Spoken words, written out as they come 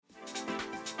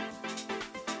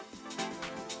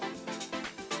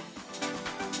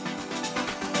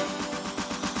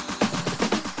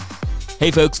Hey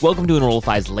folks, welcome to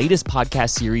Enrollify's latest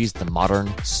podcast series, The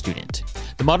Modern Student.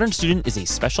 The Modern Student is a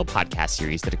special podcast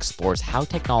series that explores how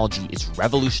technology is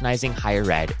revolutionizing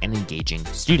higher ed and engaging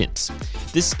students.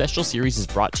 This special series is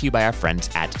brought to you by our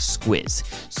friends at Squiz.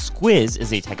 Squiz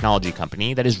is a technology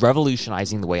company that is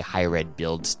revolutionizing the way higher ed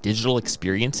builds digital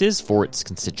experiences for its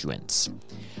constituents.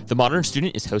 The Modern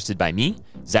Student is hosted by me,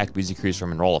 Zach Buzy-Cruz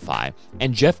from Enrollify,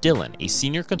 and Jeff Dillon, a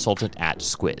senior consultant at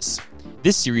Squiz.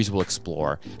 This series will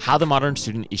explore how the modern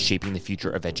student is shaping the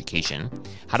future of education,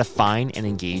 how to find and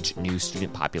engage new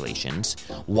student populations,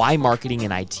 why marketing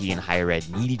and IT and higher ed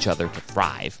need each other to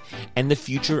thrive, and the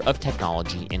future of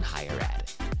technology in higher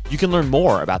ed. You can learn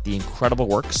more about the incredible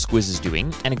work Squiz is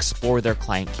doing and explore their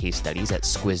client case studies at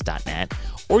squiz.net,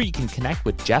 or you can connect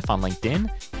with Jeff on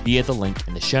LinkedIn via the link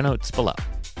in the show notes below.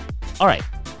 All right,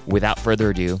 without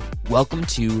further ado, welcome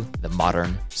to The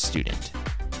Modern Student.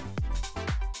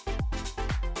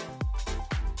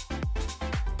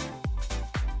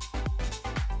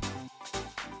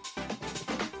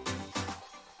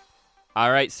 All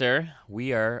right, sir.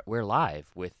 We're live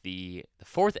with the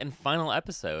fourth and final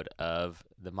episode of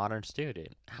The Modern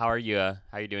Student. How are you? How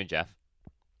are you doing, Jeff?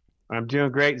 I'm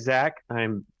doing great, Zach.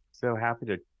 I'm so happy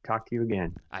to talk to you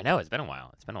again. I know it's been a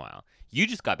while. You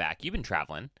just got back. You've been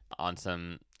traveling on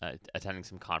attending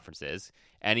some conferences.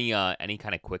 Any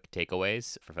kind of quick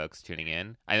takeaways for folks tuning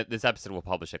in? This episode will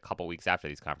publish a couple weeks after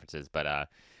these conferences, but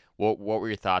what were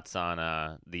your thoughts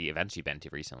on the events you've been to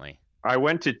recently? I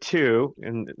went to two,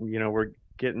 and we're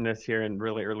getting this here in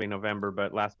really early November,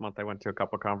 but last month I went to a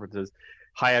couple conferences.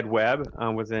 High Ed Web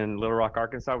was in Little Rock,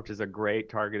 Arkansas, which is a great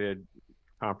targeted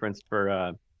conference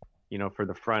for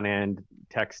the front end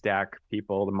tech stack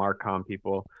people, the Marcom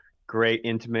people. Great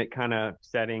intimate kind of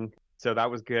setting. So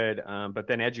that was good. But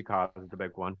then EDUCAUSE was the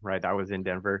big one, right? That was in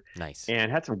Denver. Nice.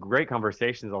 And had some great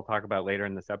conversations I'll talk about later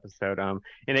in this episode. And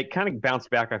it kind of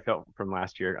bounced back, I felt, from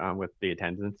last year with the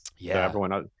attendance. Yeah. So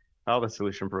everyone, all the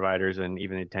solution providers and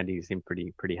even the attendees seemed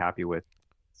pretty happy with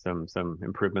some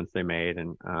improvements they made,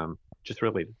 and just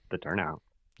really the turnout.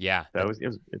 Yeah. So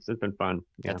it's just been fun.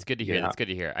 That's good to hear. That's good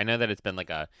to hear. I know that it's been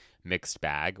like a mixed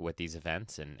bag with these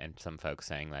events, and some folks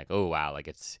saying like, oh, wow, like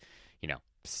it's,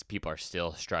 people are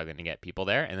still struggling to get people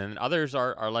there. And then others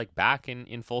are like back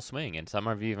in full swing, and some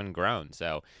have even grown.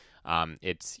 So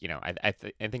it's, I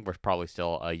think we're probably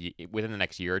still within the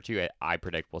next year or two, I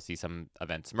predict we'll see some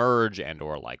events merge and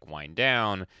or like wind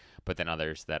down, but then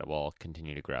others that will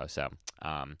continue to grow. So,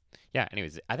 yeah,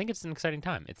 anyways, I think it's an exciting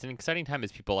time. It's an exciting time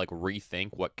as people like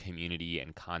rethink what community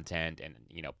and content and,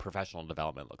 professional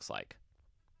development looks like.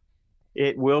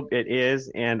 It is.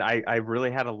 And I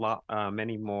really had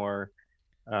many more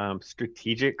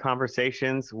strategic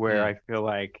conversations where I feel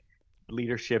like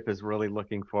leadership is really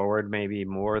looking forward, maybe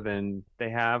more than they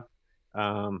have.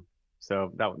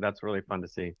 So that's really fun to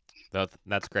see.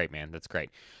 That's great, man. That's great.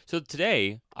 So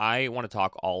today I want to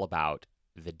talk all about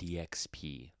the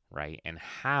DXP, right? And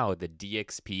how the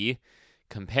DXP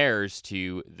compares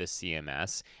to the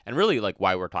CMS. And really like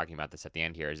why we're talking about this at the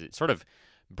end here is it sort of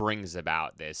brings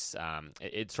about this,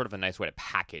 it's sort of a nice way to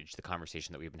package the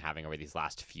conversation that we've been having over these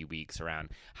last few weeks around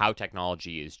how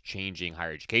technology is changing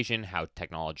higher education, how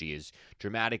technology is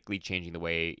dramatically changing the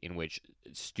way in which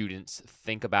students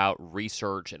think about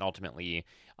research and ultimately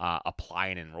apply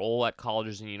and enroll at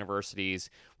colleges and universities.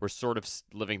 We're sort of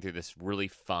living through this really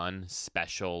fun,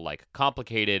 special, like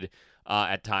complicated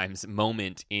at times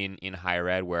moment in higher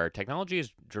ed where technology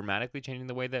is dramatically changing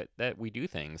the way that we do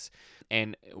things.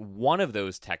 And one of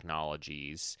those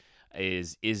technologies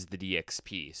is the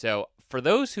DXP. So for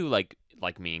those who like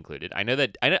me included, I know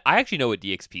that I actually know what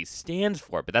DXP stands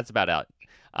for, but that's about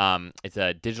it. It's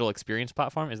a digital experience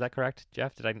platform. Is that correct,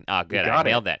 Jeff? Good. I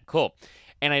nailed that. Cool.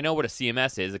 And I know what a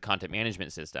CMS is, a content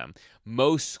management system.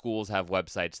 Most schools have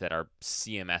websites that are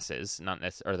CMSs,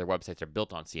 or their websites are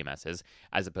built on CMSs,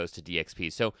 as opposed to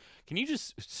DXP. So can you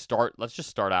let's just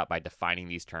start out by defining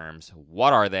these terms.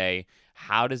 What are they?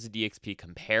 How does a DXP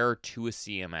compare to a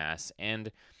CMS?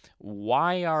 And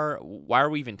why are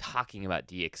we even talking about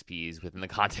DXPs within the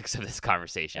context of this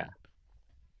conversation? Yeah.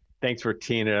 Thanks for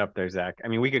teeing it up there, Zach. I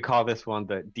mean, we could call this one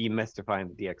the demystifying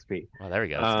the DXP. Well, there we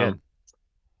go. That's good.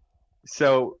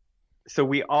 So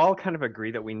we all kind of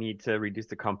agree that we need to reduce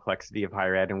the complexity of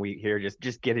higher ed, and we hear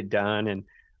just get it done.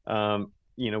 And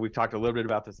we've talked a little bit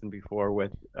about this before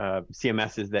with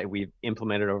CMSs that we've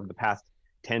implemented over the past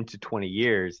 10 to 20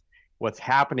 years. What's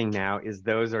happening now is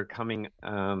those are coming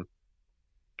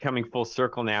full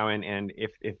circle now, and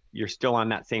if you're still on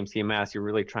that same CMS, you're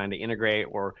really trying to integrate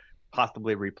or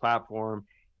possibly replatform.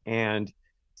 And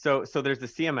so there's the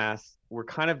CMS. We're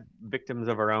kind of victims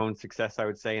of our own success, I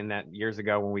would say, in that years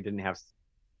ago when we didn't have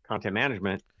content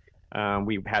management,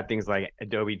 we had things like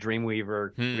Adobe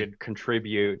Dreamweaver, we had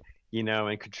Contribute,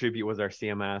 and Contribute was our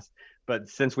CMS. But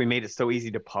since we made it so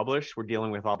easy to publish, we're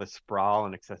dealing with all the sprawl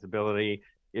and accessibility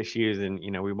issues, and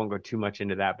we won't go too much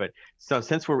into that. But so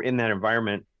since we're in that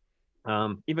environment,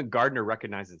 even Gartner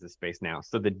recognizes this space now.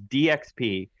 So the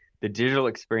DXP, the digital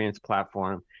experience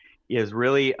platform, is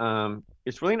really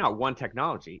it's really not one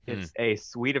technology. It's a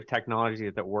suite of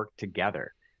technologies that work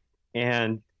together.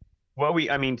 And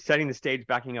setting the stage,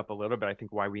 backing up a little bit, I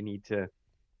think why we need to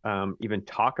even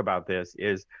talk about this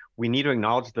is we need to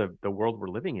acknowledge the world we're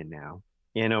living in now.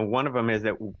 One of them is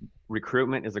that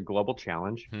recruitment is a global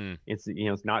challenge. It's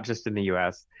it's not just in the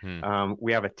U.S.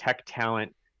 We have a tech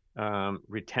talent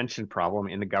retention problem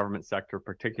in the government sector,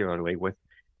 particularly with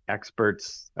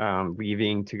experts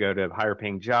leaving to go to higher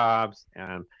paying jobs.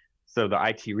 So the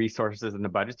IT resources and the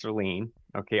budgets are lean.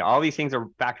 Okay, all these things are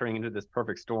factoring into this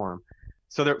perfect storm.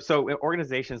 So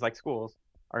organizations like schools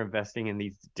are investing in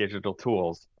these digital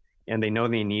tools, and they know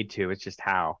they need to. It's just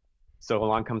how. So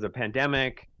along comes a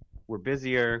pandemic. We're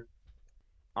busier.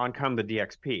 On come the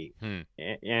DXP.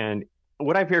 And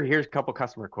what I've heard, here's a couple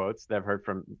customer quotes that I've heard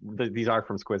from, these are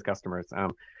from Squiz customers.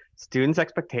 Students'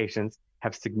 expectations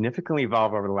have significantly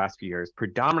evolved over the last few years,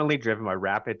 predominantly driven by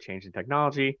rapid change in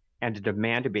technology and a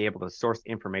demand to be able to source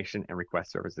information and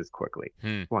request services quickly.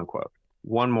 One quote.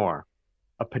 One more.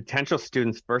 A potential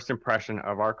student's first impression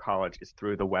of our college is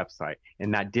through the website,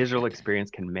 and that digital experience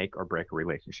can make or break a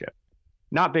relationship.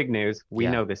 Not big news. We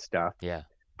know this stuff. Yeah.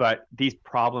 But these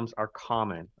problems are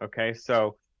common. Okay.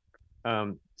 So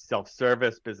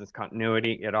self-service, business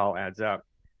continuity, it all adds up.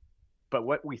 But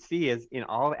what we see is in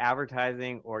all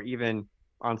advertising, or even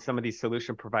on some of these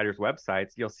solution providers'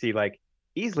 websites, you'll see like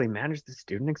easily manage the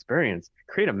student experience,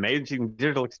 create amazing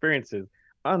digital experiences,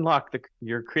 unlock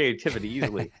your creativity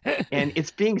easily. And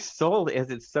it's being sold as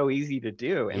it's so easy to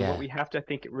do. And what we have to, I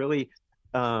think, really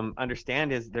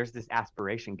understand is there's this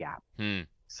aspiration gap.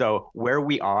 So where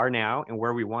we are now and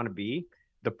where we want to be,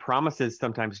 the promises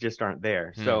sometimes just aren't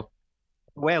there. So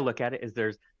the way I look at it is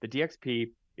there's the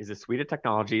DXP is a suite of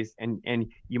technologies,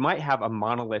 and you might have a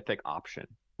monolithic option,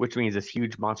 which means this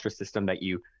huge monstrous system that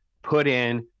you put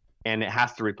in and it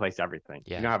has to replace everything.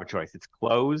 You don't have a choice. It's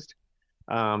closed.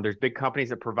 There's big companies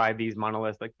that provide these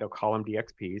monoliths, like they'll call them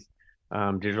DXPs,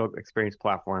 digital experience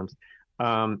platforms.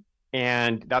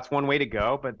 And that's one way to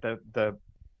go. But the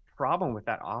problem with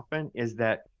that often is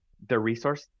that they're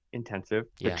resource intensive.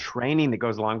 The training that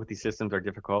goes along with these systems are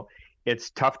difficult.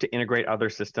 It's tough to integrate other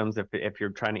systems if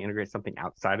you're trying to integrate something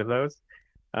outside of those.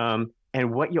 And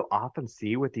what you'll often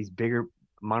see with these bigger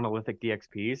monolithic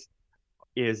DXPs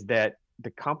is that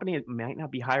the company might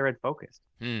not be higher ed focused.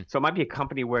 So it might be a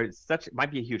company where it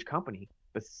might be a huge company,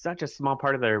 but such a small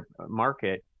part of their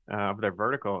market, of their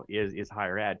vertical is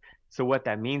higher ed. So what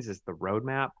that means is the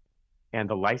roadmap and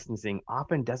the licensing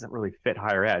often doesn't really fit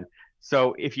higher ed.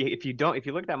 So if you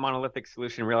look at that monolithic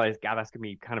solution and realize, God, that's gonna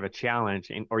be kind of a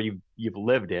challenge, or you've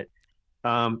lived it,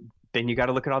 then you got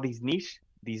to look at all these niche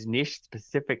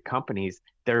specific companies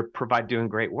that are doing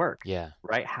great work.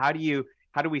 Right? How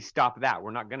do we stop that?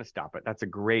 We're not going to stop it. That's a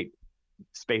great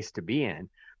space to be in.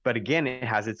 But again, it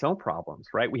has its own problems,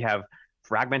 right? We have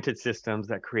fragmented systems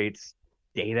that creates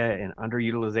data and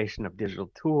underutilization of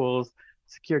digital tools,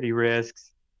 security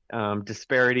risks,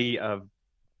 disparity of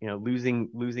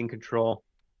losing control.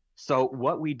 So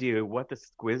what we do, what the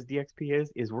Squiz DXP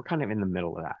is we're kind of in the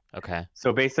middle of that. Okay.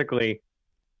 So basically,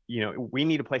 we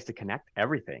need a place to connect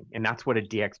everything, and that's what a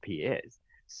DXP is.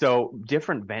 So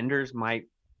different vendors might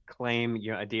claim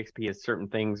a DXP is certain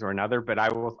things or another, but I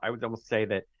would almost say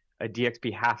that a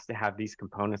DXP has to have these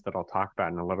components that I'll talk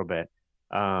about in a little bit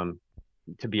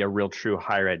to be a real true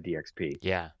higher ed DXP.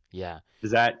 Yeah.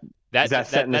 Does that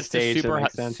setting the stage?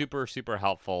 That's super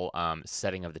helpful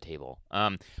setting of the table.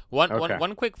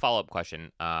 One quick follow-up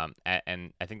question, and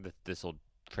I think that this will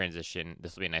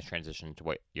be a nice transition to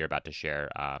what you're about to share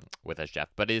with us, Jeff.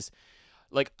 But is,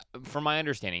 like, from my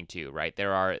understanding too, right?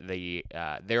 There are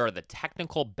the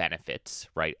technical benefits,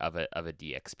 right, of a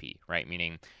DXP, right?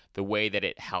 Meaning the way that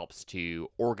it helps to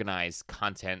organize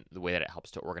content, the way that it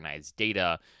helps to organize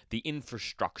data, the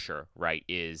infrastructure, right,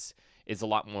 is a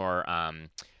lot more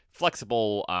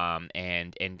flexible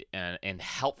and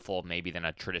helpful maybe than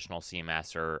a traditional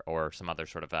CMS or some other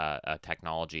sort of a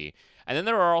technology. And then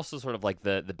there are also sort of like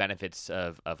the benefits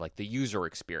of like the user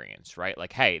experience, right?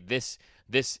 Like, hey, this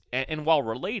and while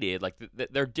related, like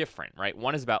they're different, right?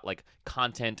 One is about like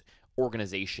content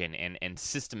organization and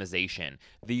systemization.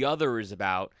 The other is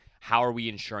about how are we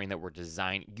ensuring that we're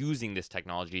using this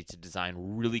technology to design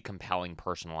really compelling,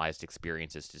 personalized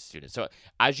experiences to students? So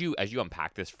as you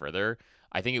unpack this further,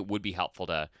 I think it would be helpful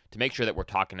to make sure that we're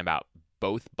talking about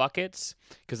both buckets,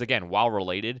 because again, while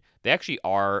related, they actually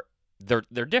are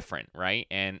they're different, right?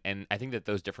 And I think that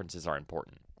those differences are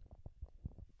important.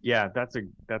 Yeah, that's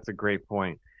a great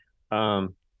point.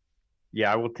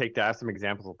 Yeah, I will take that. I have some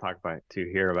examples we'll talk about too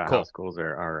here about Cool. how schools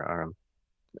are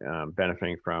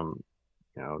benefiting from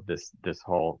this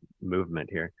whole movement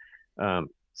here.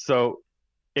 So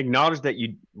acknowledge that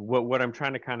what I'm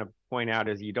trying to kind of point out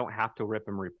is you don't have to rip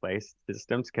and replace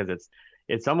systems, because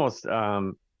it's almost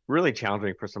really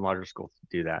challenging for some larger schools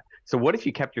to do that. So what if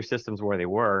you kept your systems where they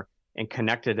were and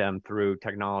connected them through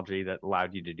technology that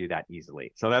allowed you to do that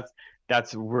easily? So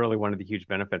that's really one of the huge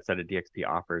benefits that a DXP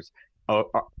offers.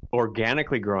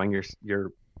 Organically growing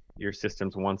your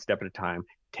systems one step at a time,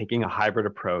 taking a hybrid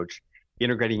approach,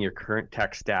 integrating your current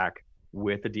tech stack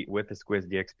with the Squiz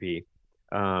DXP,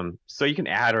 so you can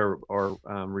add or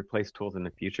replace tools in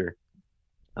the future.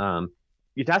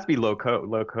 It has to be low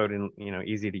code and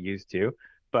easy to use too.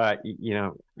 But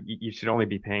you should only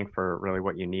be paying for really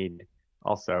what you need,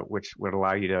 also, which would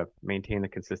allow you to maintain the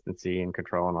consistency and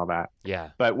control and all that.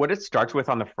 Yeah. But what it starts with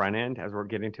on the front end, as we're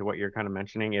getting to what you're kind of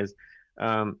mentioning, is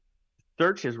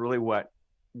search is really what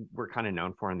we're kind of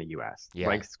known for in the U.S. Yeah.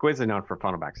 Like Squiz is known for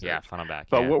funnel back search. Yeah, funnel back.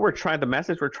 But yeah. the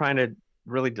message we're trying to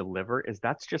really deliver is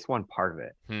that's just one part of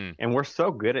it. And we're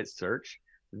so good at search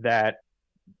that,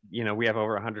 we have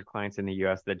over 100 clients in the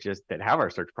U.S. that have our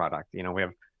search product. We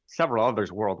have several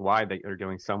others worldwide that are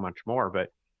doing so much more. But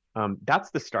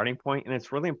that's the starting point. And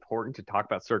it's really important to talk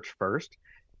about search first,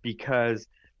 because,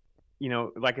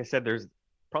 like I said, there's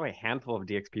probably a handful of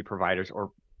DXP providers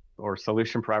or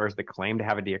solution providers that claim to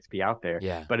have a DXP out there.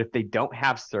 Yeah. But if they don't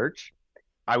have search,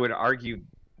 I would argue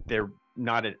they're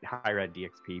not a higher ed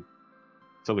DXP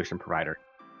solution provider.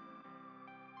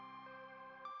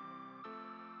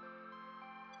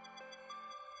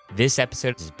 This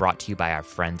episode is brought to you by our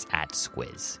friends at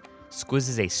Squiz. Squiz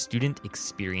is a student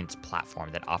experience platform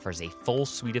that offers a full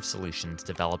suite of solutions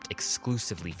developed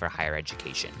exclusively for higher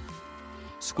education.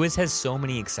 Squiz has so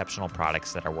many exceptional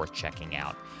products that are worth checking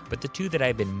out, but the two that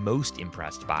I've been most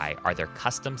impressed by are their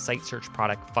custom site search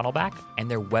product Funnelback and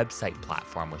their website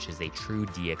platform, which is a true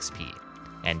DXP.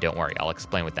 And don't worry, I'll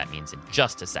explain what that means in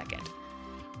just a second.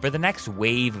 For the next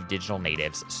wave of digital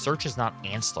natives, search is not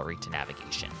ancillary to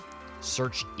navigation.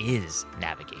 Search is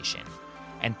navigation.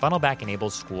 And Funnelback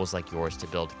enables schools like yours to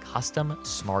build custom,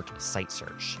 smart site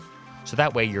search. So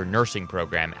that way your nursing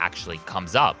program actually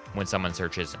comes up when someone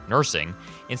searches nursing,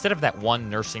 instead of that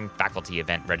one nursing faculty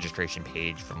event registration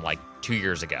page from like 2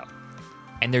 years ago.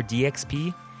 And their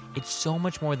DXP, it's so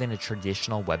much more than a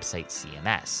traditional website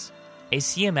CMS. A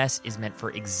CMS is meant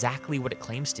for exactly what it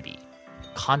claims to be: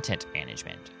 content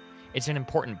management. It's an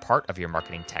important part of your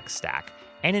marketing tech stack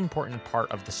and an important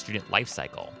part of the student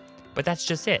lifecycle. But that's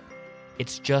just it.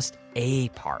 It's just a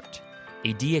part.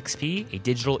 A DXP, a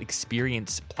digital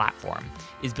experience platform,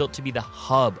 is built to be the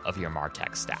hub of your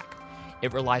MarTech stack.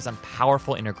 It relies on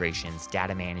powerful integrations,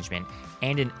 data management,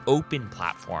 and an open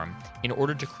platform in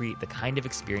order to create the kind of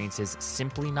experiences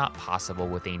simply not possible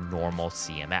with a normal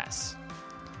CMS.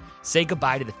 Say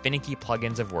goodbye to the finicky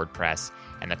plugins of WordPress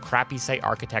and the crappy site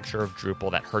architecture of Drupal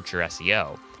that hurts your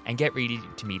SEO, and get ready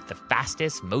to meet the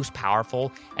fastest, most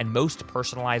powerful, and most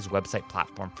personalized website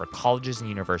platform for colleges and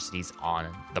universities on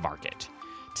the market.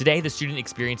 Today, the student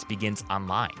experience begins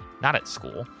online, not at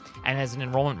school. And as an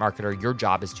enrollment marketer, your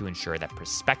job is to ensure that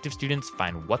prospective students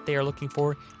find what they are looking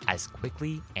for as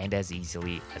quickly and as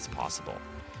easily as possible.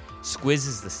 Squiz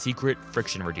is the secret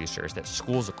friction reducers that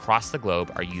schools across the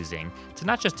globe are using to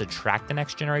not just attract the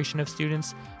next generation of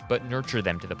students, but nurture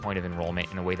them to the point of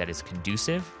enrollment in a way that is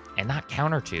conducive and not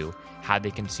counter to how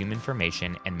they consume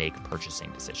information and make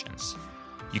purchasing decisions.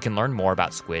 You can learn more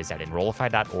about Squiz at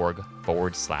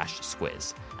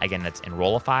enrollify.org/Squiz. Again, that's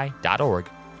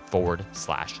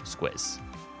enrollify.org/Squiz.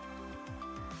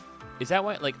 Is that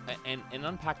why, and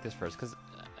unpack this first, because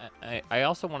I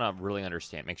also want to really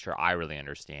understand, make sure I really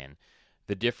understand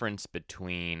the difference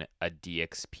between a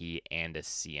DXP and a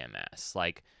CMS.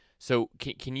 So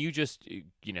can you just,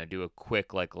 do a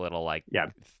quick,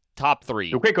 top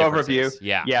three? The quick overview.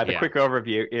 Yeah. The quick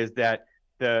overview is that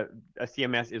a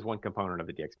CMS is one component of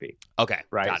the DXP. Okay.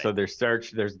 Right. So there's search,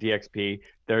 there's DXP,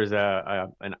 there's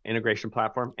an integration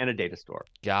platform, and a data store.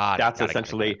 That's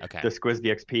essentially the Squiz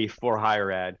DXP for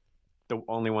higher ed. The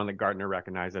only one that Gartner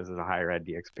recognizes as a higher ed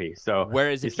DXP. So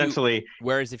whereas if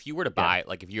you were to buy,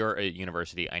 yeah. if you're a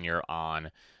university and you're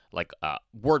on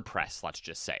WordPress, let's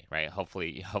just say, right?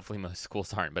 Hopefully most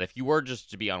schools aren't. But if you were just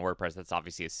to be on WordPress, that's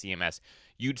obviously a CMS.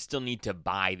 You'd still need to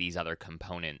buy these other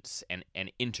components and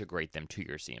integrate them to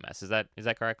your CMS. Is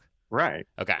that correct? Right.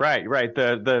 Okay. Right.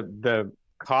 The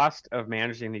cost of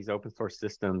managing these open source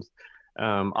systems,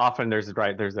 often there's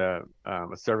a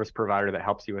service provider that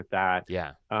helps you with that.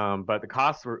 Yeah. But the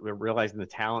costs, we're realizing the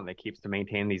talent that keeps to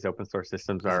maintain these open source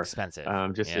systems are expensive.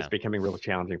 It's becoming really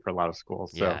challenging for a lot of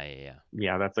schools. So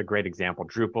yeah, that's a great example.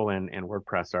 Drupal and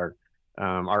WordPress are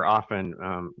often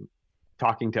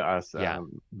talking to us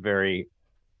very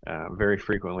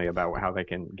frequently about how they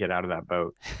can get out of that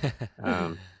boat.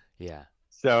 Yeah.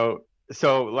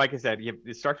 So like I said,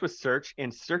 it starts with search,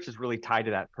 and search is really tied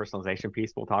to that personalization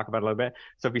piece we'll talk about a little bit.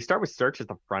 So if you start with search at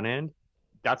the front end,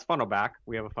 that's Funnelback.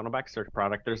 We have a Funnelback search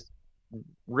product. There's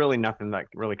really nothing that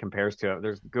really compares to it.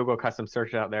 There's Google custom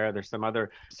search out there. There's some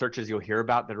other searches you'll hear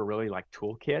about that are really like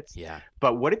toolkits. Yeah.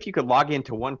 But what if you could log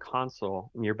into one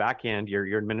console in your back end,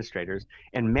 your administrators,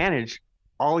 and manage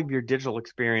all of your digital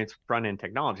experience front end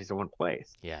technologies in one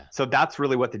place? Yeah. So that's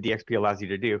really what the DXP allows you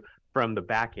to do from the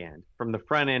back end. From the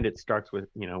front end, it starts with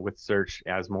search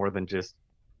as more than just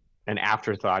an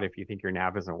afterthought if you think your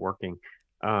nav isn't working.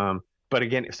 But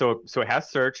again, so it has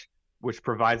search, which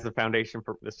provides the foundation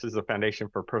for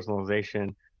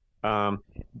personalization.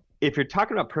 If you're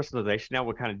talking about personalization now,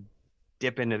 we'll kind of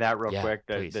dip into that real quick.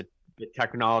 The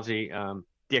technology,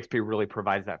 DXP really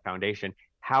provides that foundation.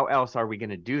 How else are we going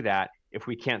to do that if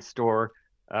we can't store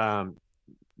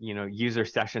user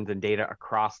sessions and data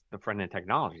across the front end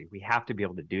technology? We have to be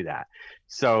able to do that.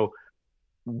 So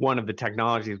one of the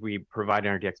technologies we provide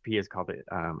in our DXP is called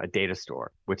a data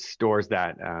store, which stores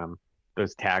that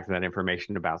those tags and that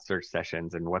information about search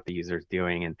sessions and what the user is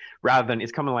doing. And rather than,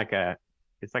 it's like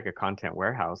a content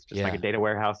warehouse, just like a data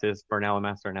warehouse is for an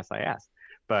LMS or an SIS,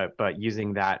 but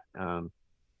using that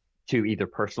to either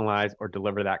personalize or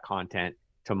deliver that content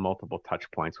to multiple touch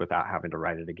points without having to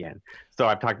write it again. So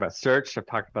I've talked about search, I've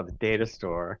talked about the data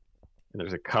store, and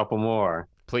there's a couple more.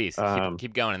 Please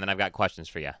keep going, and then I've got questions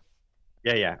for you.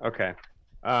 Yeah. Okay.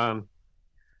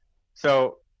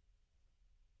 So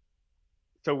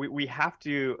we have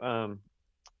to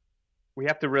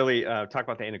really talk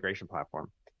about the integration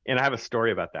platform, and I have a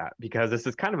story about that because this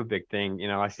is kind of a big thing.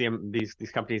 I see these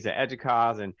companies at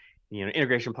Educause, and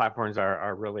integration platforms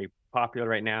are really popular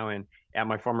right now. And at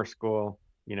my former school,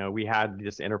 we had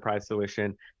this enterprise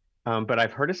solution, but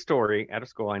I've heard a story at a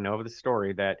school. I know of the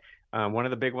story that one of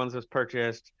the big ones was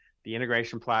purchased. The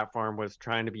integration platform was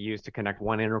trying to be used to connect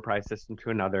one enterprise system to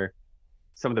another.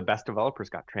 Some of the best developers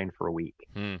got trained for a week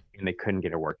and they couldn't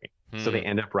get it working. So they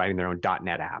end up writing their own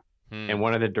 .NET app. And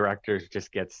one of the directors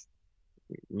just gets,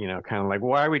 kind of like,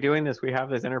 why are we doing this? We have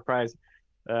this enterprise,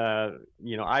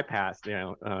 iPaaS,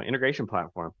 integration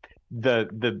platform.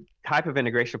 The type of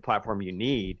integration platform you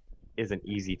need is an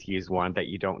easy to use one that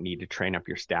you don't need to train up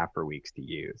your staff for weeks to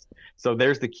use. So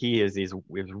there's the key is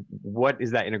what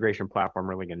is that integration platform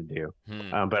really going to do?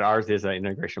 But ours is an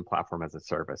integration platform as a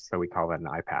service. So we call that an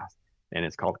iPaaS, and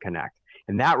it's called Connect.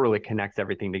 And that really connects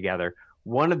everything together.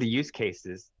 One of the use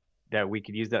cases that we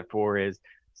could use that for is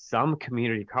some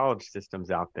community college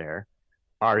systems out there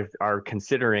are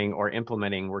considering or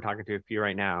implementing, we're talking to a few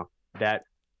right now, that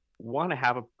want to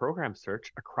have a program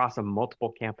search across a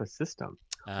multiple campus system.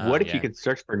 What if you could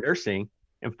search for nursing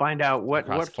and find out what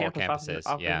campus offers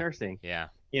nursing? Yeah.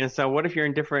 So what if you're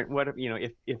in different,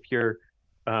 if your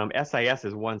SIS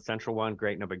is one central one,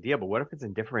 great, no big deal. But what if it's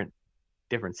in different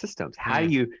systems? How do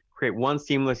you create one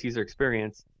seamless user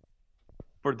experience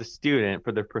for the student,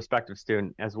 for the prospective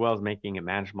student, as well as making it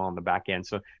manageable on the back end?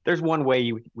 So there's one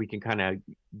way we can kind of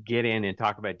get in and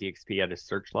talk about DXP at a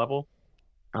search level,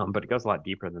 but it goes a lot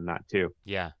deeper than that too.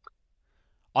 Yeah.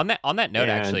 On that note,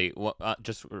 actually,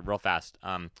 just real fast,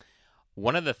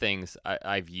 one of the things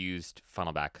I've used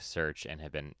Funnelback Search and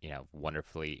have been,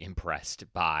 wonderfully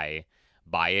impressed by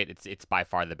it. It's by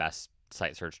far the best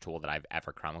site search tool that I've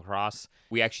ever come across.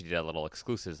 We actually did a little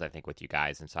exclusives, I think, with you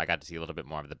guys, and so I got to see a little bit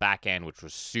more of the back end, which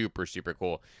was super, super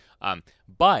cool.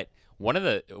 But one of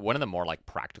the more like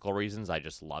practical reasons I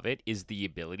just love it is the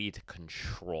ability to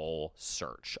control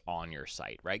search on your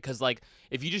site, right? Because like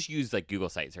if you just use like Google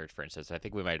site search, for instance, I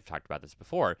think we might have talked about this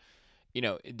before.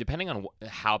 Depending on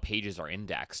how pages are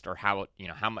indexed or how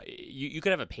much you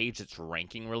could have a page that's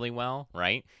ranking really well,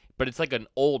 right? But it's like an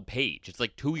old page. It's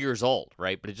like 2 years old,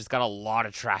 right? But it just got a lot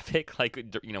of traffic. Like,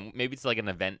 maybe it's like an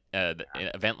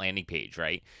event landing page,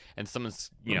 right? And someone's,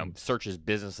 searches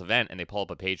business event and they pull up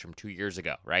a page from 2 years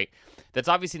ago, right? That's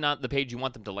obviously not the page you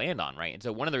want them to land on, right? And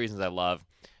so one of the reasons I love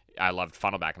I loved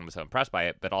Funnelback and was so impressed by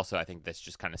it, but also I think this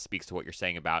just kind of speaks to what you're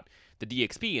saying about the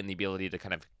DXP and the ability to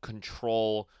kind of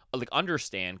control, like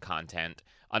understand content,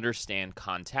 understand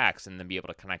context, and then be able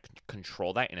to kind of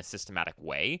control that in a systematic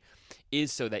way,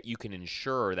 is so that you can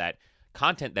ensure that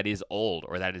content that is old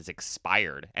or that is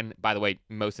expired, and by the way,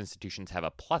 most institutions have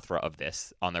a plethora of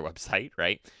this on their website,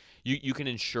 right? You can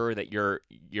ensure that your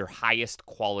highest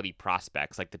quality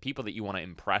prospects, like the people that you want to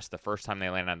impress the first time they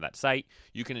land on that site,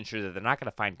 you can ensure that they're not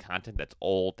going to find content that's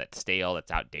old, that's stale,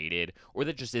 that's outdated, or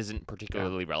that just isn't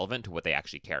particularly relevant to what they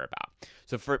actually care about.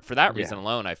 So for that reason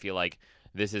alone, I feel like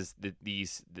this is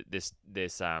this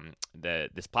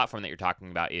platform that you're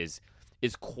talking about is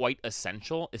quite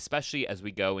essential, especially as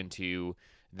we go into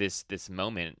this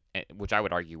moment, which I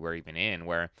would argue we're even in,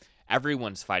 where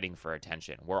everyone's fighting for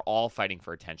attention. We're all fighting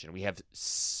for attention. We have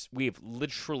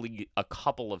literally a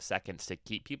couple of seconds to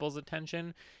keep people's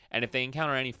attention, and if they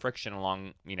encounter any friction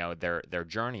along, their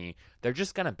journey, they're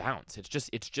just gonna bounce.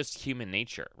 It's just human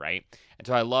nature, right? And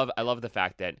so I love the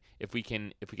fact that if we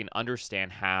can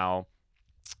understand how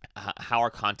our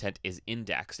content is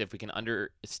indexed, if we can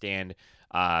understand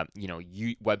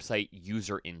website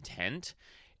user intent,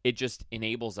 it just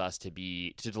enables us to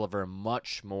deliver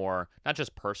much more, not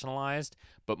just personalized,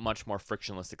 but much more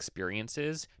frictionless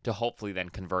experiences to hopefully then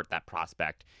convert that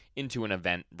prospect into an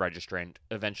event registrant,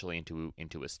 eventually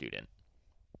into a student.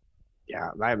 Yeah,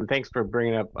 thanks for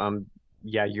bringing up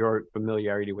your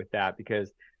familiarity with that, because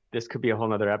this could be a whole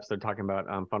nother episode talking about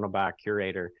Funnelback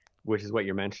Curator, which is what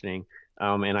you're mentioning.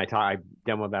 And I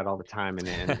demo that all the time, and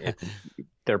it's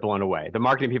they're blown away. The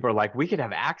marketing people are like, we could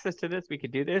have access to this, we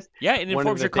could do this. Yeah, it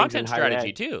informs your content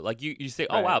strategy too. Like you say,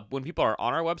 oh wow, when people are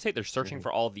on our website, they're searching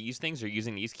for all these things, they're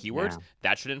using these keywords.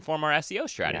 That should inform our SEO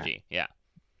strategy. Yeah,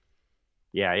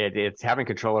 it's having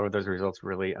control over those results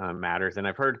really matters. And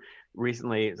I've heard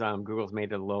recently Google's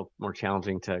made it a little more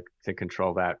challenging to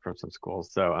control that from some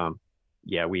schools. So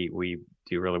we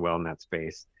do really well in that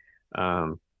space.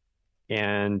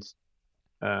 And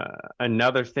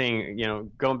another thing,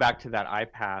 going back to that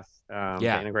iPaaS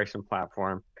the integration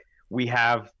platform, we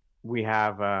have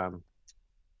systems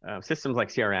like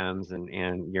CRMs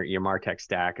and your MarTech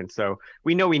stack, and so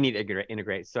we know we need to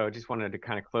integrate. So just wanted to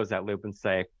kind of close that loop and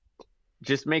say,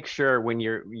 just make sure when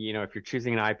you're, if you're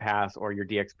choosing an iPaaS or your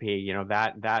DXP,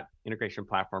 that integration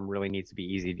platform really needs to be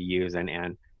easy to use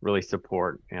and really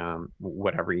support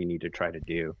whatever you need to try to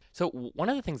do. So one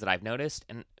of the things that I've noticed,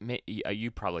 and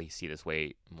you probably see this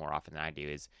way more often than I do,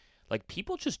 is like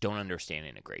people just don't understand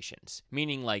integrations.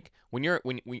 Meaning like when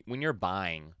you're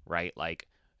buying, right, like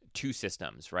two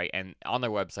systems, right, and on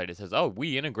their website it says, oh,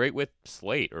 we integrate with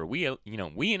Slate, or we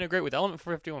integrate with Element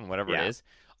 51, whatever it is.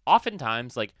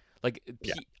 Oftentimes,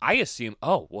 I assume,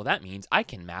 oh, well, that means I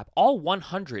can map all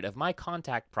 100 of my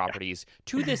contact properties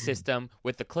to this system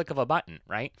with the click of a button,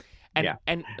 right? And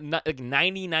not, like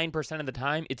 99% of the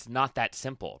time, it's not that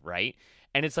simple, right?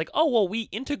 And it's like, oh, well, we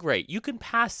integrate. You can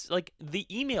pass like the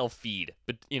email feed,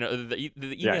 but the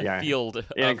email field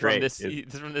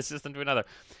from this system to another.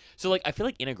 So like I feel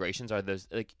like integrations are those,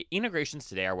 like integrations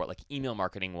today are what like email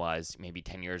marketing was maybe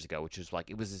 10 years ago, which was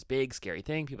like it was this big scary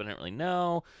thing people didn't really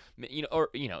know, or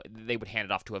they would hand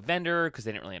it off to a vendor because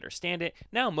they didn't really understand it.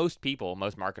 Now most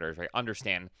marketers, right,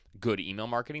 understand good email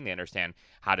marketing. They understand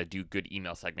how to do good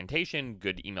email segmentation,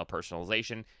 good email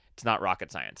personalization. It's not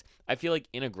rocket science. I feel like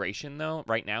integration though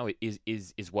right now is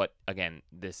what, again,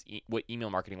 what email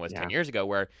marketing was 10 years ago,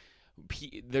 where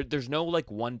there's no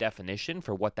like one definition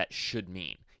for what that should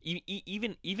mean.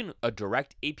 Even a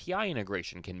direct API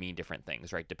integration can mean different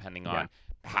things, right? Depending on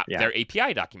their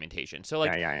API documentation. So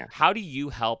like, how do you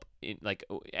help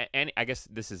and I guess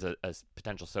this is a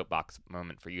potential soapbox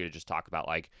moment for you to just talk about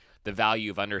like the value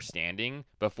of understanding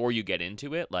before you get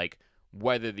into it, like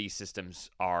whether these systems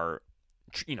are,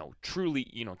 truly,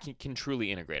 can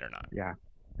truly integrate or not. Yeah.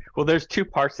 Well, there's two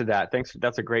parts to that. Thanks.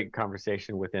 That's a great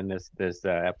conversation within this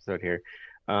episode here,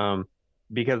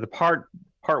 because the part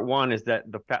one is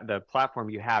that the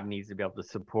platform you have needs to be able to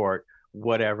support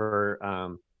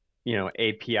whatever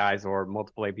APIs or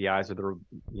multiple APIs or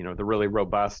the really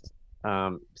robust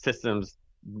systems.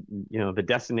 The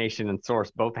destination and source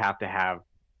both have to have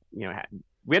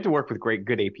we have to work with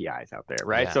good APIs out there,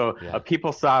 right? A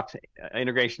PeopleSoft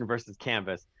integration versus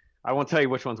Canvas. I won't tell you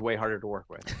which one's way harder to work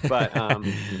with, but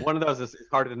one of those is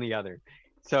harder than the other.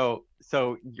 So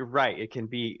you're right. It can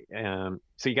be.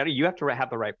 So you have to have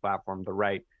the right platform, the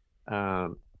right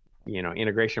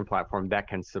integration platform that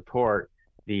can support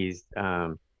these.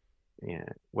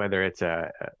 Whether it's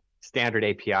a standard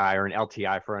API or an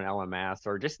LTI for an LMS,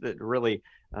 or just the really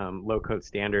low code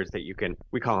standards that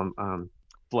we call them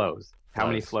flows. How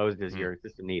many Flows. flows does Hmm. your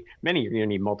system need? Many, you're going to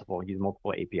need use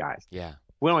multiple APIs. Yeah.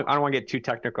 I don't want to get too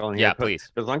technical in here, Yeah,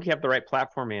 please. but as long as you have the right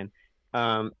platform in,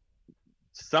 um,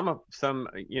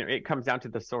 it comes down to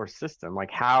the source system,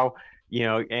 like how,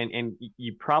 and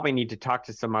you probably need to talk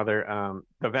to some other,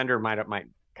 the vendor might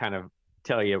kind of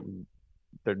tell you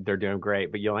they're doing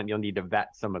great, but you'll need to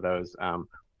vet some of those.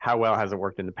 How well has it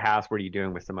worked in the past? What are you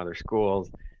doing with some other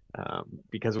schools?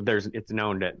 Because it's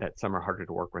known that some are harder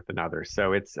to work with than others.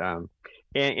 So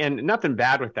and nothing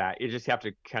bad with that. You just have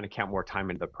to kind of count more time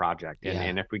into the project.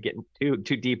 And if we get too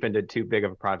deep into too big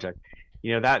of a project,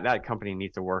 that company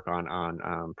needs to work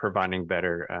on providing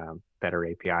better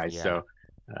APIs. Yeah. So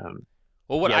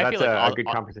Well, what yeah, I that's feel like, a good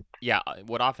conversation. yeah,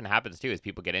 what often happens too is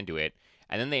people get into it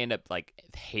and then they end up like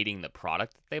hating the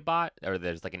product that they bought, or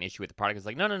there's like an issue with the product. It's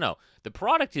like, no, no, no, the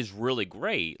product is really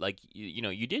great. Like,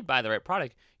 you did buy the right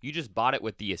product. You just bought it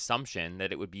with the assumption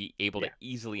that it would be able to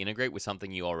easily integrate with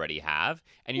something you already have,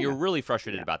 and you're really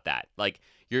frustrated about that. Like,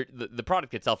 the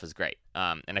product itself is great,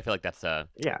 and I feel like that's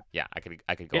yeah. I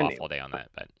could go off all day on that,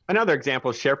 but another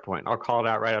example is SharePoint. I'll call it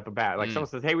out right off the bat. Like someone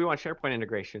says, "Hey, we want SharePoint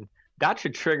integration." That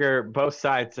should trigger both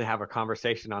sides to have a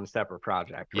conversation on a separate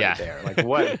project right there. Like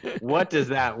what does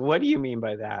that, what do you mean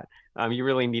by that? You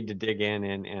really need to dig in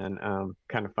and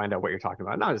kind of find out what you're talking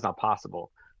about. No, it's not possible,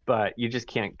 but you just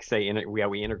can't say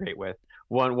we integrate with.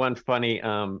 One funny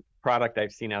product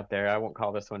I've seen out there, I won't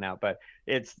call this one out, but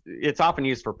it's often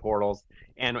used for portals.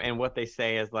 And what they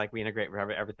say is like, we integrate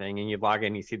with everything, and you log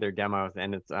in, you see their demos,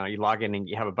 and it's you log in and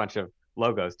you have a bunch of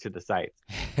logos to the site.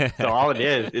 So all it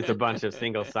is, it's a bunch of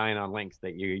single sign-on links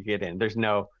that you get in. There's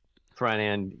no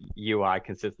front-end UI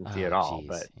consistency at all,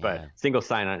 but single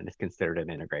sign-on is considered an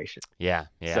integration. Yeah.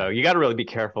 So you got to really be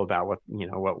careful about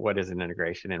what is an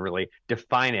integration, and really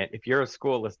define it. If you're a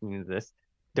school listening to this,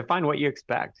 define what you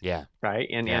expect. Yeah. Right.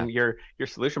 And your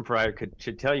solution provider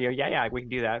should tell you, yeah, we can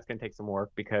do that. It's going to take some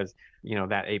work because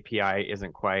that API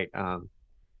isn't quite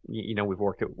we've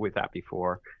worked with that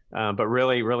before. But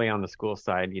really on the school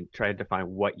side, you try to define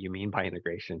what you mean by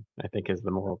integration, I think, is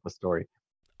the moral of the story.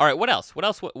 All right. What else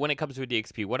when it comes to a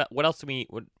DXP, what else do we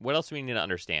need to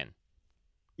understand?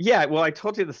 Yeah. Well, I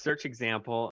told you the search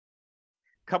example.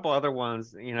 Couple other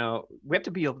ones, we have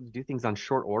to be able to do things on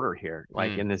short order here,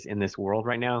 like in this world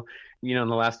right now. In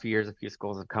the last few years, a few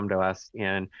schools have come to us,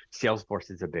 and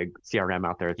Salesforce is a big CRM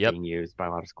out there. It's being used by a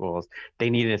lot of schools. They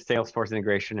needed a Salesforce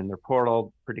integration in their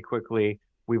portal pretty quickly.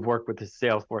 We've worked with the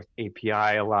Salesforce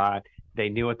API a lot. They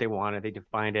knew what they wanted. They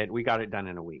defined it. We got it done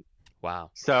in a week. Wow.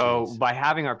 So by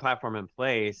having our platform in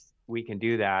place, we can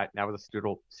do that. That was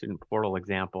a student portal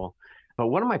example. But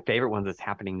one of my favorite ones that's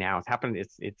happening now,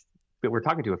 but we're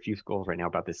talking to a few schools right now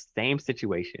about this same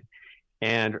situation.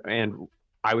 And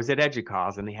I was at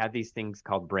EDUCAUSE, and they had these things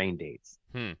called brain dates.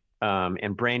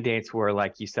 And brain dates were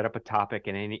like, you set up a topic,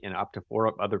 and up to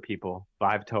 4 other people,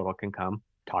 5 total, can come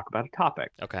talk about a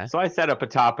topic. Okay. So I set up a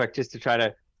topic just to try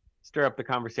to stir up the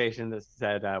conversation that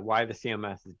said why the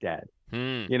CMS is dead.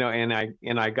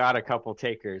 And I got a couple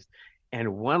takers,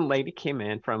 and one lady came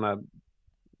in from a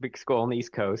big school on the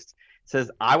East Coast,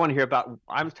 says,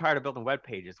 I'm tired of building web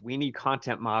pages. We need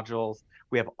content modules.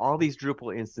 We have all these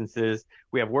Drupal instances.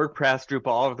 We have WordPress, Drupal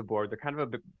all over the board.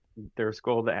 They're a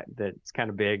school that's kind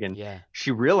of big. And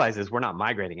she realizes we're not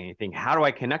migrating anything. How do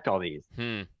I connect all these?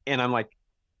 And I'm like,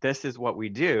 this is what we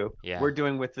do. We're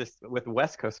doing with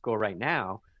West Coast School right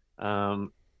now,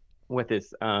 with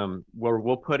this, where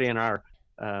we'll put in our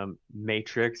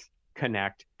Matrix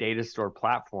Connect data store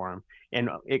platform. And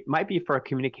it might be for a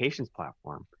communications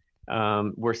platform.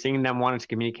 We're seeing them wanting to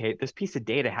communicate. This piece of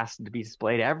data has to be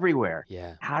displayed everywhere.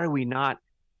 How do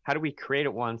we create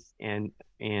it once and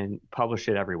publish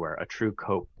it everywhere? A true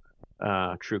COPE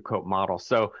model.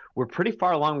 So we're pretty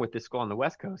far along with this school on the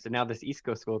West Coast. And now this East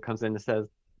Coast school comes in and says,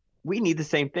 we need the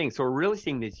same thing. So we're really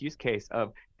seeing this use case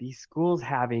of these schools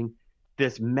having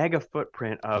this mega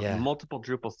footprint of multiple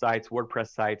Drupal sites,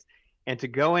 WordPress sites. And to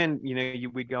go in,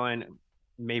 we'd go in,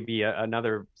 maybe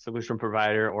another solution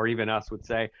provider or even us would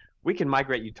say, we can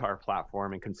migrate you to our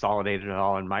platform and consolidate it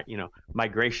all. And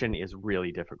migration is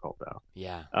really difficult, though.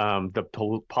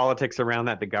 The politics around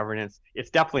that, the governance, it's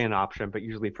definitely an option, but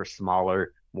usually for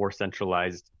smaller, more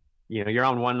centralized. You're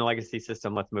on one legacy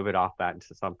system, let's move it off that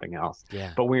into something else.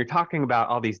 But when you're talking about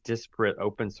all these disparate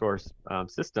open source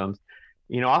systems,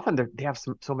 often they have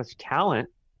so much talent.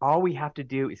 All we have to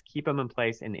do is keep them in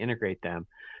place and integrate them.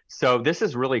 So this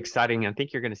is really exciting. I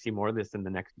think you're going to see more of this in the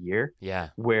next year.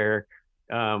 Where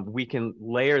we can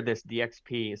layer this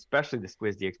DXP, especially the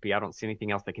Squiz DXP. I don't see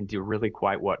anything else that can do really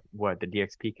quite what the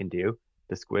DXP can do,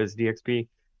 the Squiz DXP,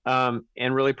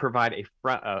 and really provide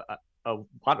a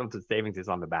lot of the savings is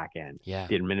on the back end, Yeah.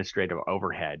 the administrative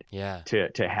overhead, Yeah.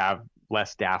 to have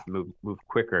less staff move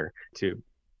quicker to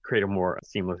create a more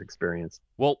seamless experience.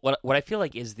 Well, what I feel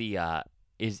like is the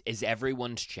is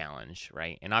everyone's challenge,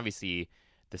 right? And obviously,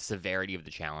 the severity of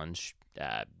the challenge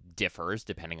differs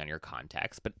depending on your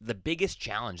context. But the biggest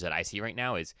challenge that I see right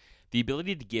now is the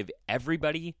ability to give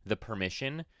everybody the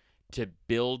permission to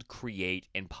build, create,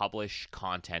 and publish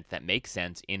content that makes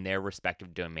sense in their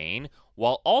respective domain,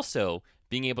 while also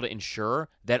being able to ensure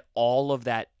that all of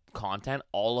that content,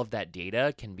 all of that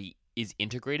data is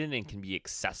integrated and can be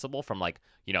accessible from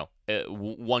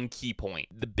one key point.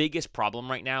 The biggest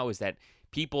problem right now is that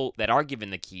people that are given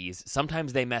the keys,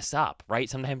 sometimes they mess up, right?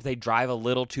 Sometimes they drive a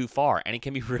little too far, and it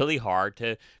can be really hard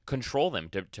to control them,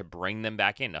 to bring them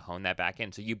back in, to hone that back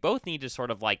in. So you both need to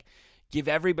sort of give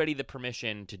everybody the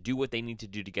permission to do what they need to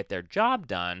do to get their job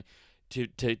done, to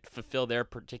fulfill their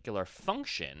particular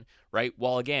function, right?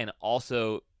 While again,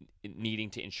 also needing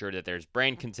to ensure that there's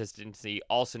brand consistency,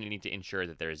 also needing to ensure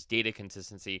that there's data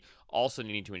consistency, also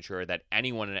needing to ensure that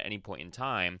anyone at any point in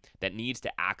time that needs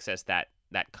to access that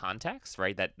context,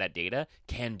 right, that data,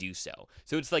 can do so.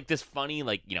 So it's like this funny,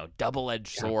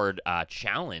 double-edged sword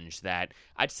challenge that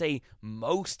I'd say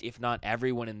most, if not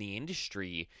everyone in the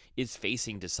industry, is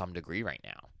facing to some degree right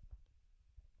now.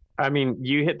 I mean,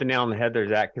 you hit the nail on the head there,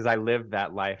 Zach, because I lived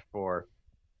that life for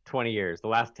 20 years, the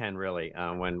last 10 really,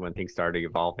 when things started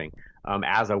evolving,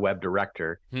 as a web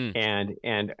director. And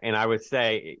I would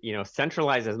say,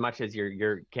 centralize as much as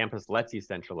your campus lets you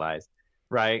centralize,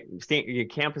 right? Your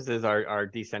campuses are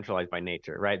decentralized by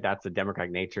nature, right? That's the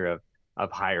democratic nature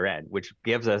of higher ed, which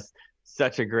gives us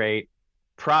such a great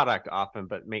product often,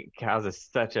 but causes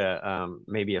such a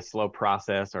maybe a slow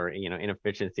process or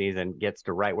inefficiencies, and gets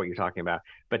to right what you're talking about.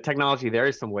 But technology, there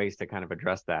is some ways to kind of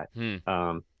address that.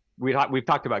 We've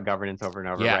talked about governance over and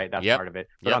over, right? That's part of it.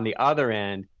 But on the other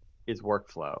end is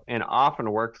workflow, and often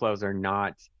workflows are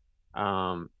not.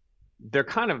 They're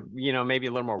kind of maybe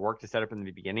a little more work to set up in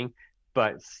the beginning,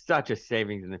 but such a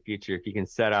savings in the future if you can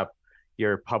set up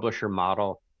your publisher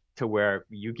model to where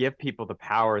you give people the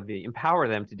power, empower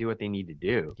them to do what they need to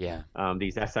do. Yeah.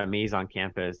 These SMEs on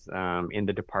campus, in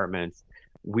the departments,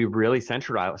 we really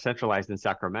centralized in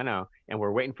Sacramento, and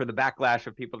we're waiting for the backlash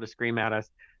of people to scream at us.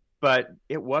 But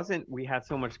it wasn't. We had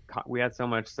so much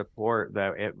support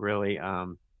that it really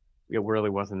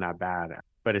wasn't that bad.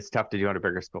 But it's tough to do at a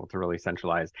bigger school to really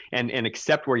centralize and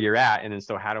accept where you're at. And then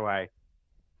so how do I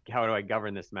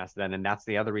govern this mess then? And that's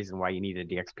the other reason why you need a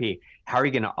DXP. How are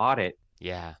you going to audit?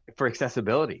 Yeah. For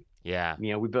accessibility. Yeah.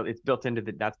 Yeah. We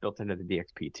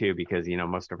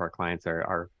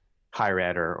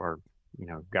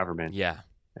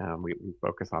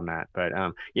focus on that. But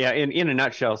in a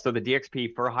nutshell, so the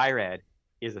DXP for higher ed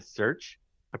is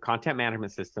a content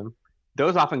management system.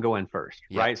 Those often go in first,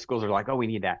 right? Schools are like, oh, we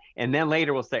need that. And then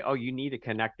later we'll say, oh, you need to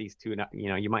connect these two,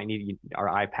 you might need our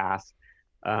iPass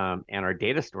and our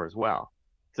data store as well.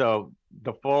 So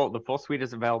the full suite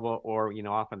is available, or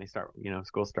often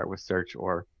schools start with search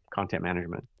or content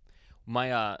management. My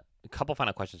a couple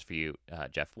final questions for you,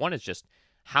 Jeff. One is just,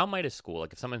 how might a school,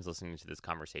 if someone's listening to this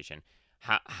conversation,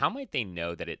 how might they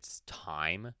know that it's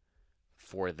time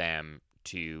for them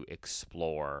to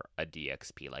explore a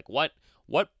DXP?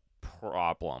 What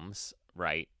problems,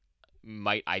 right,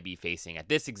 might I be facing at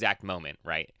this exact moment,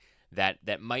 right,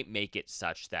 that might make it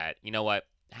such that,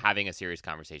 having a serious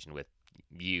conversation with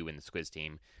you and the Squiz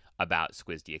team about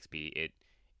Squiz DXP,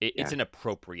 it's an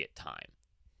appropriate time?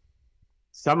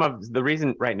 Some of the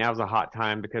reason right now is a hot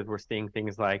time because we're seeing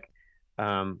things like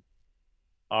our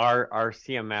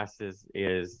CMS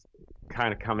is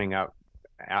kind of coming up,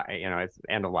 it's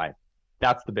end of life.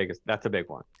 That's a big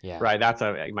one. Yeah. Right. That's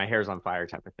my hair's on fire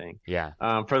type of thing. Yeah.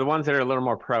 For the ones that are a little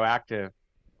more proactive,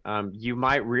 you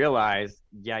might realize,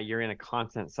 you're in a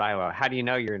content silo. How do you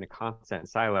know you're in a content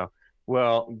silo?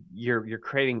 Well, you're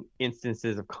creating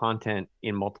instances of content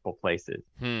in multiple places.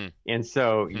 And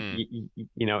so, and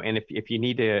if you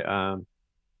need to,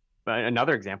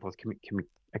 another example is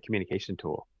a communication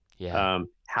tool. Yeah.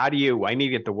 I need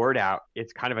to get the word out.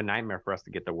 It's kind of a nightmare for us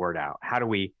to get the word out. How do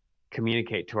we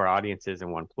communicate to our audiences in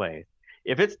one place?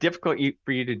 If it's difficult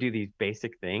for you to do these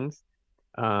basic things,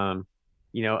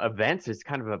 events is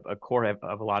kind of a core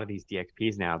of a lot of these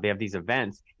DXPs now. They have these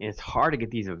events, and it's hard to get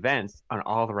these events on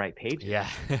all the right pages. Yeah.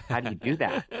 How do you do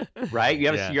that? Right? You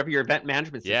have your event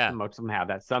management system. Yeah. Most of them have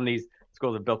that. Some of these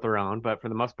schools have built their own, but for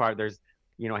the most part, there's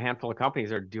a handful of companies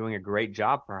that are doing a great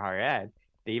job for higher ed.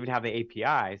 They even have the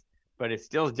APIs, but it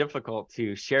still is difficult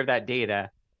to share that data,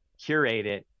 curate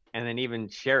it, and then even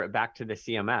share it back to the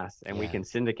CMS, and we can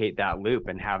syndicate that loop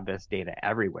and have this data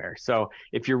everywhere. So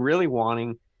if you're really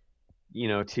wanting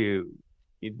to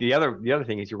the other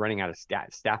thing is you're running out of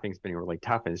staffing's been really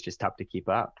tough, and it's just tough to keep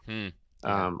up.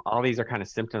 All these are kind of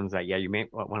symptoms that you may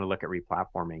want to look at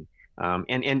replatforming.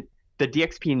 And the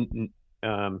DXP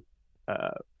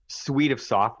suite of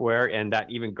software, and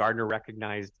that even Gartner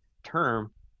recognized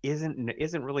term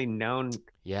isn't really known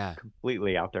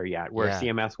completely out there yet. Where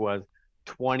CMS was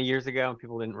 20 years ago and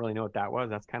people didn't really know what that was.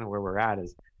 That's kind of where we're at,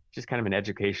 is just kind of an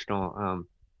educational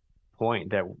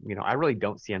point that I really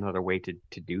don't see another way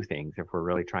to do things if we're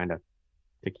really trying to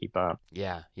keep up.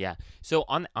 So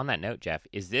on that note, Jeff,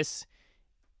 is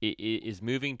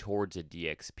moving towards a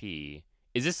DXP,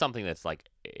 is this something that's like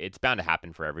it's bound to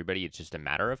happen for everybody, it's just a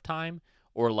matter of time,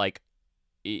 or like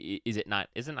is it not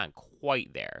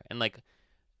quite there? And like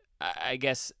I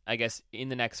guess in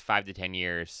the next 5 to 10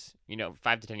 years,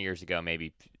 5 to 10 years ago,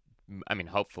 maybe, I mean,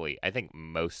 hopefully, I think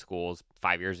most schools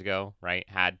 5 years ago, right,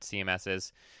 had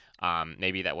CMSs.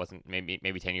 Maybe that wasn't,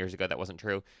 maybe 10 years ago that wasn't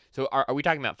true. So are we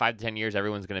talking about 5 to 10 years,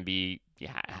 everyone's going to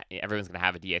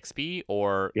have a DXP,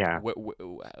 or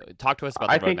talk to us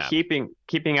about the roadmap. I think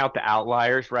keeping out the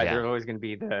outliers, right? There's always going to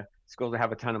be the schools that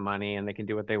have a ton of money and they can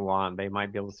do what they want. They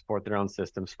might be able to support their own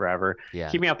systems forever.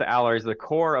 Keeping out the outliers, the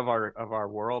core of our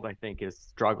world, I think, is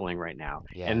struggling right now.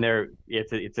 And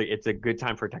it's a good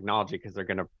time for technology, because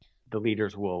the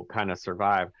leaders will kind of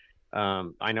survive.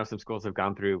 I know some schools have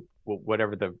gone through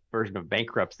whatever the version of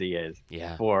bankruptcy is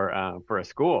for a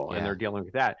school, and they're dealing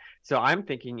with that. So I'm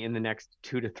thinking in the next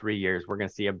 2 to 3 years, we're going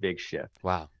to see a big shift.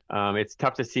 Wow. It's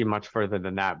tough to see much further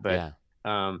than that, but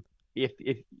if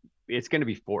it's going to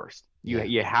be forced,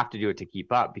 you have to do it to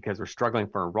keep up, because we're struggling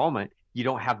for enrollment. You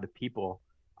don't have the people.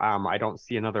 I don't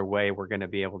see another way we're going to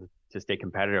be able to stay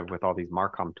competitive with all these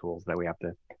Marcom tools that we have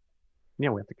to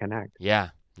connect.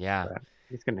 But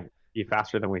it's going to be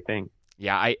faster than we think.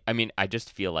 I mean, I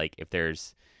just feel like if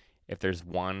there's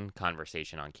one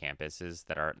conversation on campuses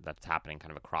that's happening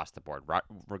kind of across the board,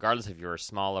 regardless if you're a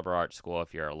small liberal arts school,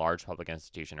 if you're a large public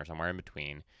institution, or somewhere in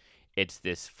between, it's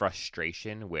this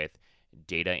frustration with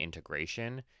data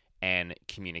integration and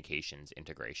communications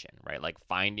integration, right? Like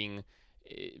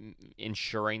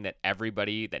ensuring that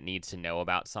everybody that needs to know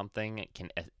about something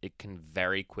can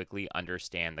very quickly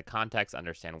understand the context,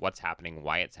 understand what's happening,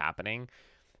 why it's happening.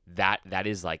 That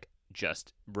is like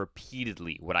just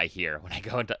repeatedly what I hear when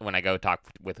I go talk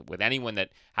with anyone that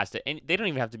has to, and they don't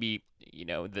even have to be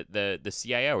the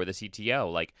CIO or the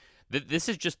CTO. Like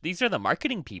these are the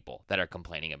marketing people that are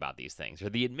complaining about these things, or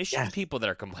the admissions people that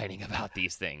are complaining about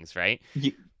these things, right?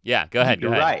 Go ahead.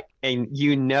 You're right, and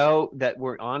that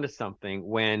we're onto something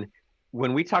when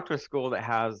we talk to a school that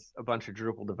has a bunch of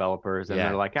Drupal developers, and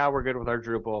they're like, we're good with our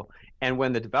Drupal, and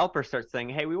when the developer starts saying,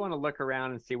 hey, we want to look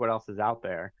around and see what else is out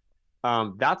there,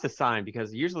 that's a sign,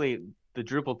 because usually the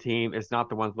Drupal team is not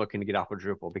the ones looking to get off of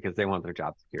Drupal because they want their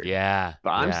job security. But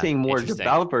I'm seeing more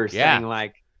developers saying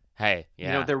like, hey,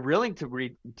 they're willing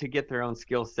to get their own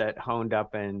skill set honed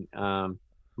up and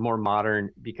more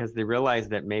modern, because they realize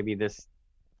that maybe this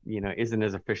isn't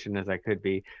as efficient as I could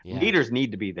be. Leaders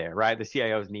need to be there, right? The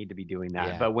CIOs need to be doing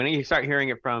that. But when you start hearing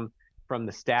it from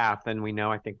the staff, then we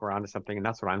know, I think we're onto something. And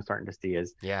that's what I'm starting to see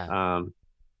is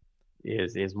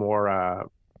more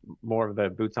of the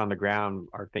boots on the ground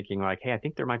are thinking like, hey, I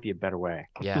think there might be a better way.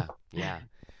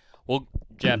 Well,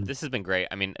 Jeff, this has been great.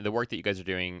 I mean, the work that you guys are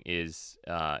doing is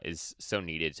so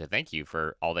needed. So thank you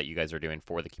for all that you guys are doing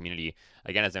for the community.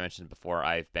 Again, as I mentioned before,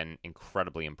 I've been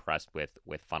incredibly impressed with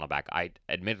Funnelback. I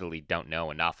admittedly don't know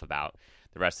enough about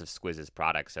the rest of Squiz's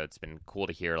products, so it's been cool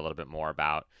to hear a little bit more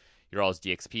about your all's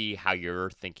DXP, how you're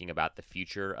thinking about the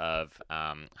future of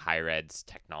higher ed's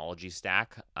technology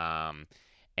stack.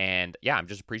 And I'm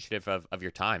just appreciative of your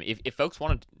time. If folks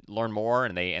want to learn more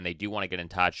and they do want to get in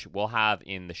touch, we'll have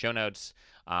in the show notes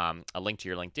a link to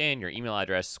your LinkedIn, your email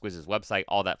address, Squiz's website,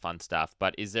 all that fun stuff.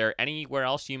 But is there anywhere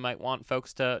else you might want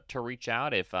folks to reach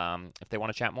out if they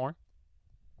want to chat more?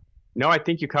 No, I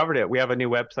think you covered it. We have a new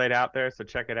website out there, so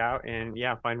check it out. And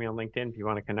find me on LinkedIn if you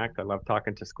want to connect. I love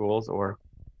talking to schools or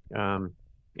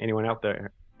anyone out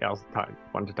there else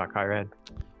wanting to talk higher ed.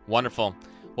 Wonderful.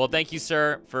 Well, thank you,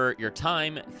 sir, for your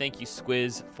time. Thank you,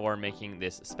 Squiz, for making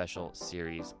this special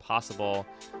series possible.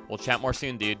 We'll chat more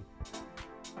soon, dude.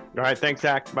 All right. Thanks,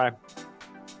 Zach. Bye.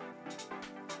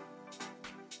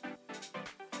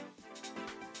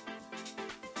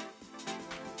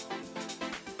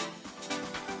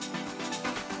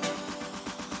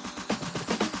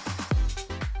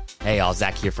 Hey, all,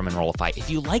 Zach here from Enrollify. If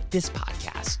you like this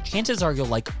podcast, chances are you'll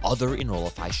like other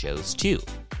Enrollify shows, too.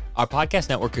 Our podcast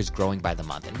network is growing by the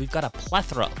month, and we've got a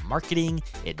plethora of marketing,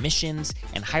 admissions,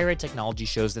 and higher ed technology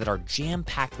shows that are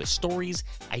jam-packed with stories,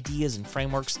 ideas, and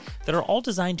frameworks that are all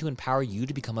designed to empower you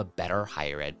to become a better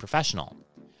higher ed professional.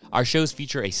 Our shows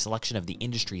feature a selection of the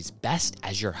industry's best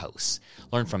as your hosts.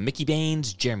 Learn from Mickey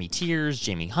Baines, Jeremy Tiers,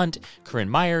 Jamie Hunt,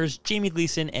 Corinne Myers, Jamie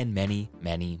Gleason, and many,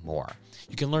 many more.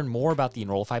 You can learn more about the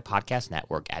Enrollify Podcast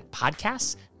Network at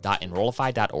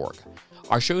podcasts.enrollify.org.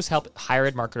 Our shows help higher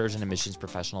ed marketers and admissions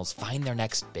professionals find their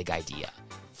next big idea.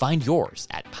 Find yours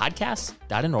at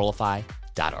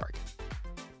podcasts.enrollify.org.